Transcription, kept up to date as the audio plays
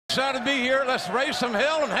Excited to be here. Let's raise some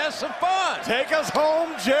hell and have some fun. Take us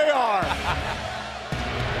home, JR.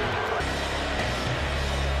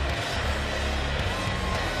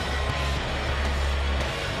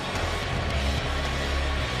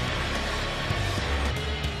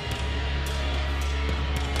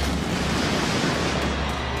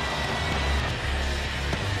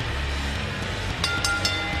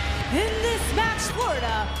 In this match,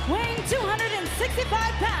 Florida, weighing 265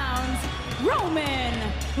 pounds,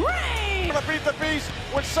 Roman Reigns. Gonna beat the beast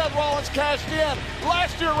when Seth Rollins cashed in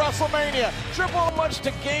last year WrestleMania. Triple much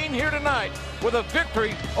to gain here tonight with a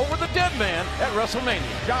victory over the dead man at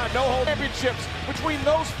WrestleMania. John, no hold championships between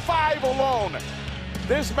those 5 alone.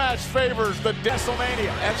 This match favors the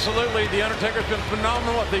WrestleMania. Absolutely, the Undertaker's been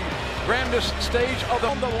phenomenal at the grandest stage of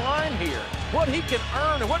on the line here. What he can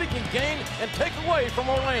earn and what he can gain and take away from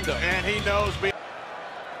Orlando. And he knows.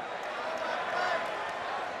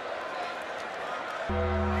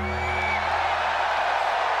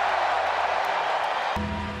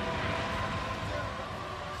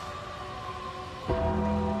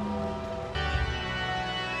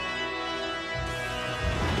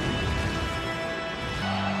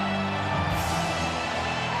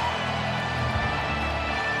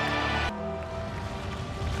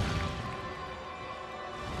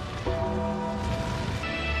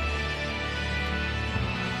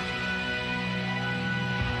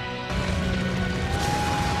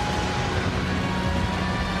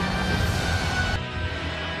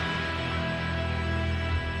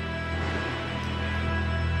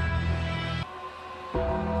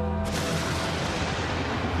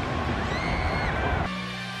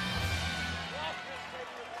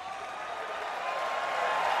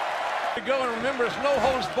 To go, and remember, it's no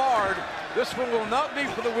holds barred. This one will not be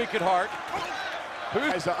for the weak at heart.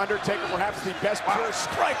 As the Undertaker, perhaps the best pure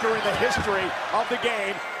striker in the history of the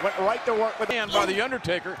game, went right to work with hand by the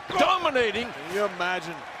Undertaker, dominating. Can you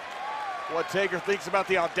imagine what Taker thinks about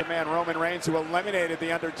the man Roman Reigns, who eliminated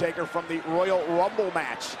the Undertaker from the Royal Rumble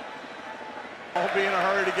match? I'll be in a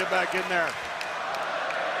hurry to get back in there.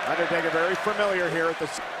 Undertaker very familiar here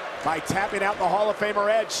at by tapping out the Hall of Famer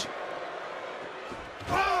Edge.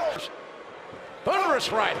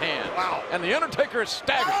 Thunderous right hand. Wow. And the Undertaker is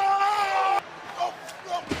staggered.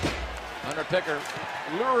 Undertaker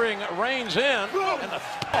luring Reigns in. And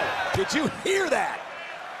Did you hear that?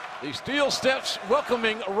 the steel steps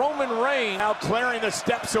welcoming Roman Reigns. Now clearing the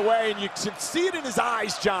steps away, and you can see it in his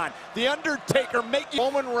eyes, John. The Undertaker making...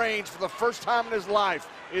 Roman Reigns, for the first time in his life,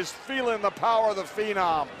 is feeling the power of the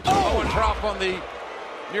Phenom. Oh, and drop on the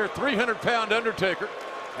near 300-pound Undertaker.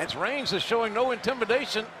 And Reigns is showing no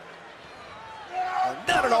intimidation.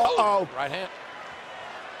 Not at all. Oh. Right hand.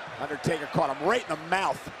 Undertaker caught him right in the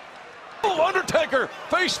mouth. Oh, Undertaker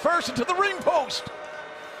face first into the ring post.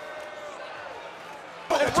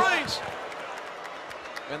 And Reigns.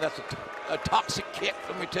 And that's a toxic kick,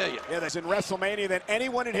 let me tell you. Yeah, that's in WrestleMania than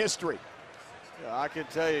anyone in history. Yeah, I can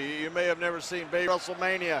tell you, you may have never seen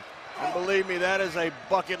WrestleMania, and believe me, that is a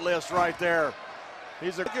bucket list right there.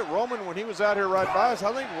 Look at Roman when he was out here right by us.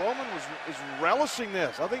 I think Roman is relishing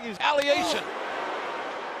this. I think he's Retaliation.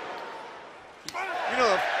 You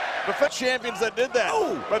know, the champions that did that.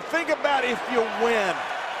 Ooh. But think about if you win.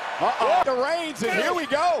 The Reigns, and here we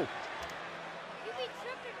go.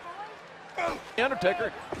 The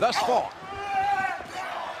Undertaker thus far.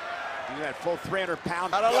 He's that full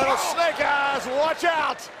 300-pound. Got a little snake eyes. Watch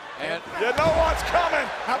out. And You know what's coming.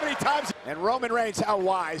 How many times? And Roman Reigns, how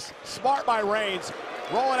wise. Smart by Reigns.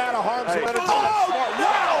 Rolling out of harm's way.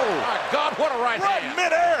 oh, my God, what a right Right hand.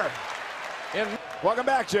 midair. And Welcome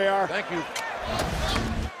back, JR. thank you.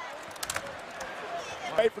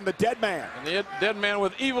 Away from the dead man. And the dead man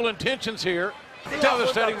with evil intentions here.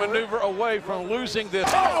 Devastating maneuver away from losing this.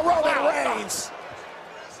 Oh, Roman Reigns.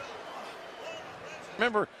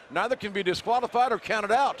 Remember, neither can be disqualified or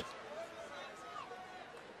counted out.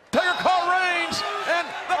 Taker call Reigns, and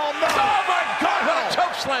oh my God, what a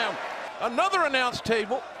choke slam. Another announce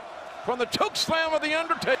table from the choke slam of the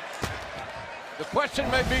Undertaker. The question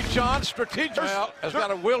may be, John, strategic has got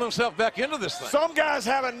to will himself back into this thing. Some guys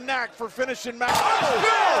have a knack for finishing matches.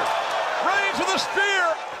 Spear! Reigns with a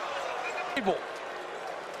spear.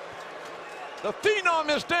 The Phenom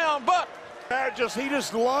is down, but He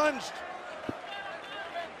just lunged.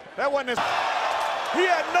 That wasn't his. He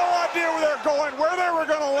had no idea where they're going, where they were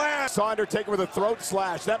going to land. Saw Undertaker with a throat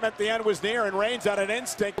slash. That meant the end was near, and Reigns had an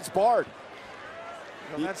instinct. It's barred.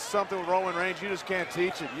 And that's something with Roman Reigns, you just can't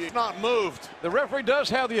teach it. He's not moved. the referee does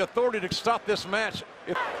have the authority to stop this match.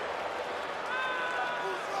 You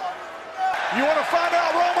want to find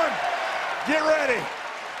out, Roman? Get ready.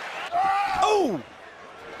 Oh!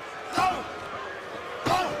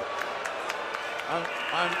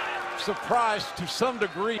 I'm surprised to some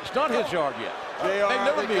degree. It's not his yard yet. JR,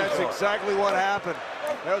 I think that's exactly what happened.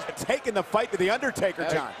 That was taking the fight to the Undertaker,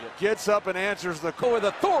 John. Gets up and answers the call. With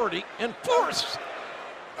authority and force.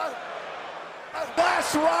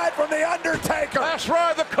 Last ride from the Undertaker. Last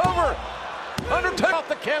ride, the cover. Undertaker off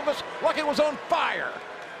the canvas like it was on fire.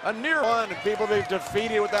 A near one. People they've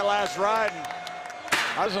defeated with that last ride.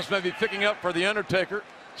 Business may be picking up for the Undertaker.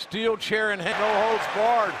 Steel chair in hand. No holds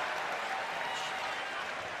barred.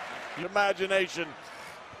 Imagination.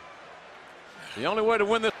 The only way to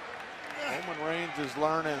win this. Roman Reigns is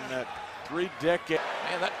learning that 3 decades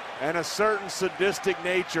and a certain sadistic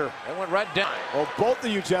nature. That went right down. Well, both of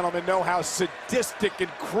you gentlemen know how sadistic and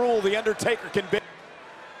cruel the Undertaker can be.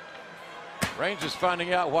 Reigns is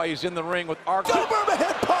finding out why he's in the ring with Ark.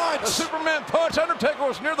 Superman punch! The Superman punch. Undertaker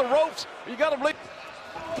was near the ropes. You got to believe.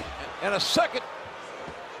 And a second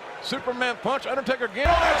Superman punch. Undertaker again.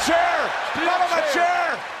 On the chair! Not on the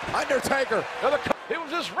chair! Undertaker. It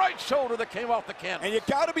was his right shoulder that came off the canvas. And you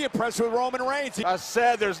got to be impressed with Roman Reigns. I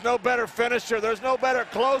said there's no better finisher. There's no better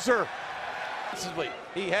closer.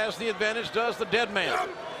 He has the advantage, does the dead man.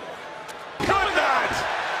 Good night!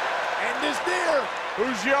 End is near.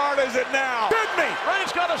 Whose yard is it now? Hit me!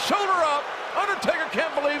 Reigns got a shoulder up. Undertaker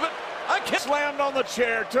can't believe it. I can't. Slammed on the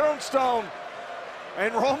chair. Tombstone.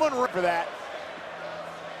 And Roman Reigns for that.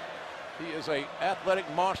 He is an athletic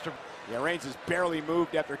monster. Yeah, Reigns has barely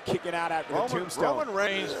moved after kicking out after the tombstone. Roman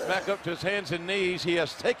Reigns back up to his hands and knees. He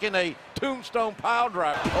has taken a tombstone pile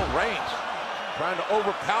driver. Oh, Reigns trying to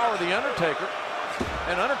overpower the Undertaker.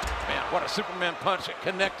 And man, what a Superman punch. It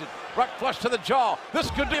connected right flush to the jaw. This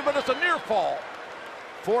could be, but it's a near fall.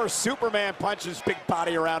 4 Superman punches, big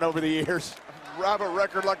body around over the years. Have a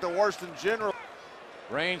record like the worst in general.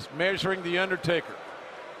 Reigns measuring the Undertaker.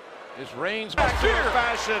 Is Reigns back here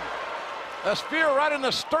fashion? A spear right in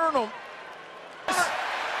the sternum.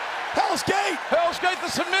 Hell's Gate! Hell's Gate, the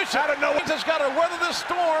submission. I don't know. Reigns has got to weather this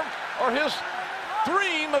storm or his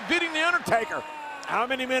dream of beating the Undertaker. How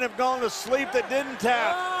many men have gone to sleep that didn't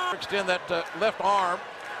tap? Extend that left arm,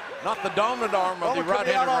 not the dominant arm of the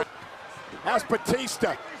right-handed. That's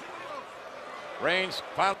Batista. Reigns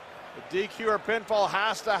finally. The DQ or pinfall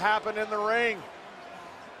has to happen in the ring.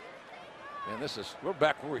 And we're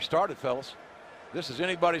back where we started, fellas. This is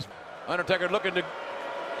anybody's. Undertaker looking to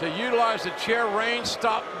utilize the chair. Reigns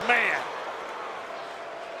stop. Man.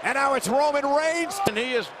 And now it's Roman Reigns. And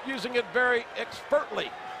he is using it very expertly.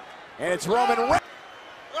 And it's Roman Reigns.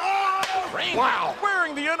 Reigns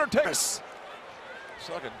wearing the Undertaker. It's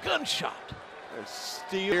like a gunshot. There's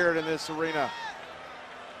steel in this arena.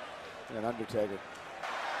 And Undertaker.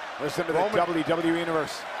 Listen to the WWE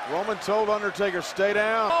Universe. Roman told Undertaker, stay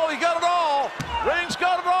down. Oh, he got it all. Reigns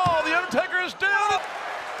got it all. The Undertaker is down.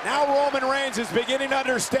 Now Roman Reigns is beginning to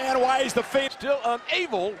understand why he's the Fiend. Still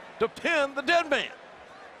unable to pin the dead man.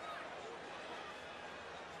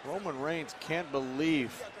 Roman Reigns can't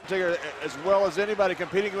believe. Undertaker, as well as anybody,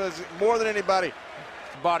 competing with more than anybody.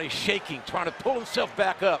 Body shaking, trying to pull himself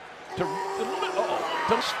back up. To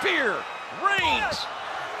spear. Reigns.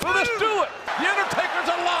 Will this do it? The Undertaker's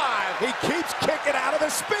alive. He keeps kicking out of the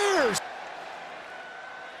spears.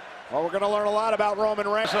 Well, we're going to learn a lot about Roman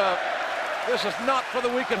Reigns. This is not for the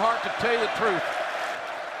weak at heart, to tell you the truth.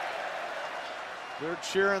 They're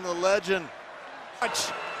cheering the legend.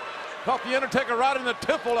 Caught the Undertaker right in the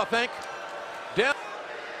temple, I think. Down.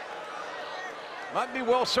 Might be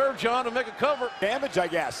well served, John, to make a cover. Damage, I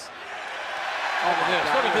guess. Look at this.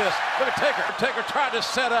 Look at this. Look at Taker. Taker tried to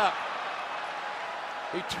set up.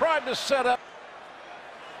 He tried to set up.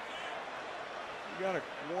 You gotta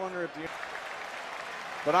wonder at the end.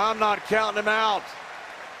 But I'm not counting him out.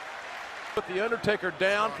 Put the Undertaker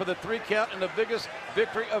down for the 3 count and the biggest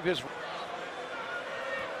victory of his.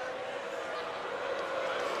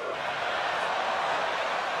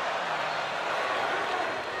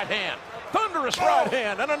 Right hand. Thunderous right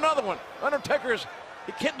hand. And another one. Undertaker's.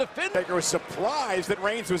 He can't defend. Undertaker was surprised that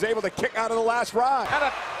Reigns was able to kick out of the last ride. And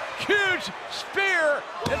a huge spear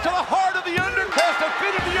into the heart of the Undertaker. Has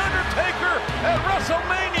defeated the Undertaker at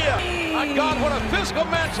WrestleMania. My God, what a physical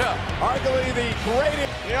matchup. Arguably the greatest.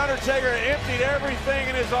 The Undertaker emptied everything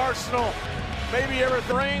in his arsenal. Maybe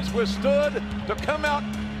everything. Reigns withstood to come out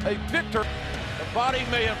a victor. The body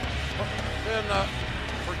may have been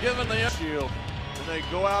forgiven the shield. And they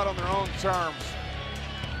go out on their own terms.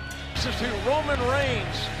 This is to Roman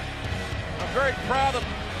Reigns. I'm very proud of.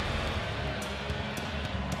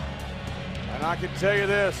 And I can tell you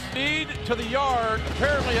this. Deed to the yard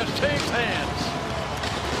apparently has changed hands.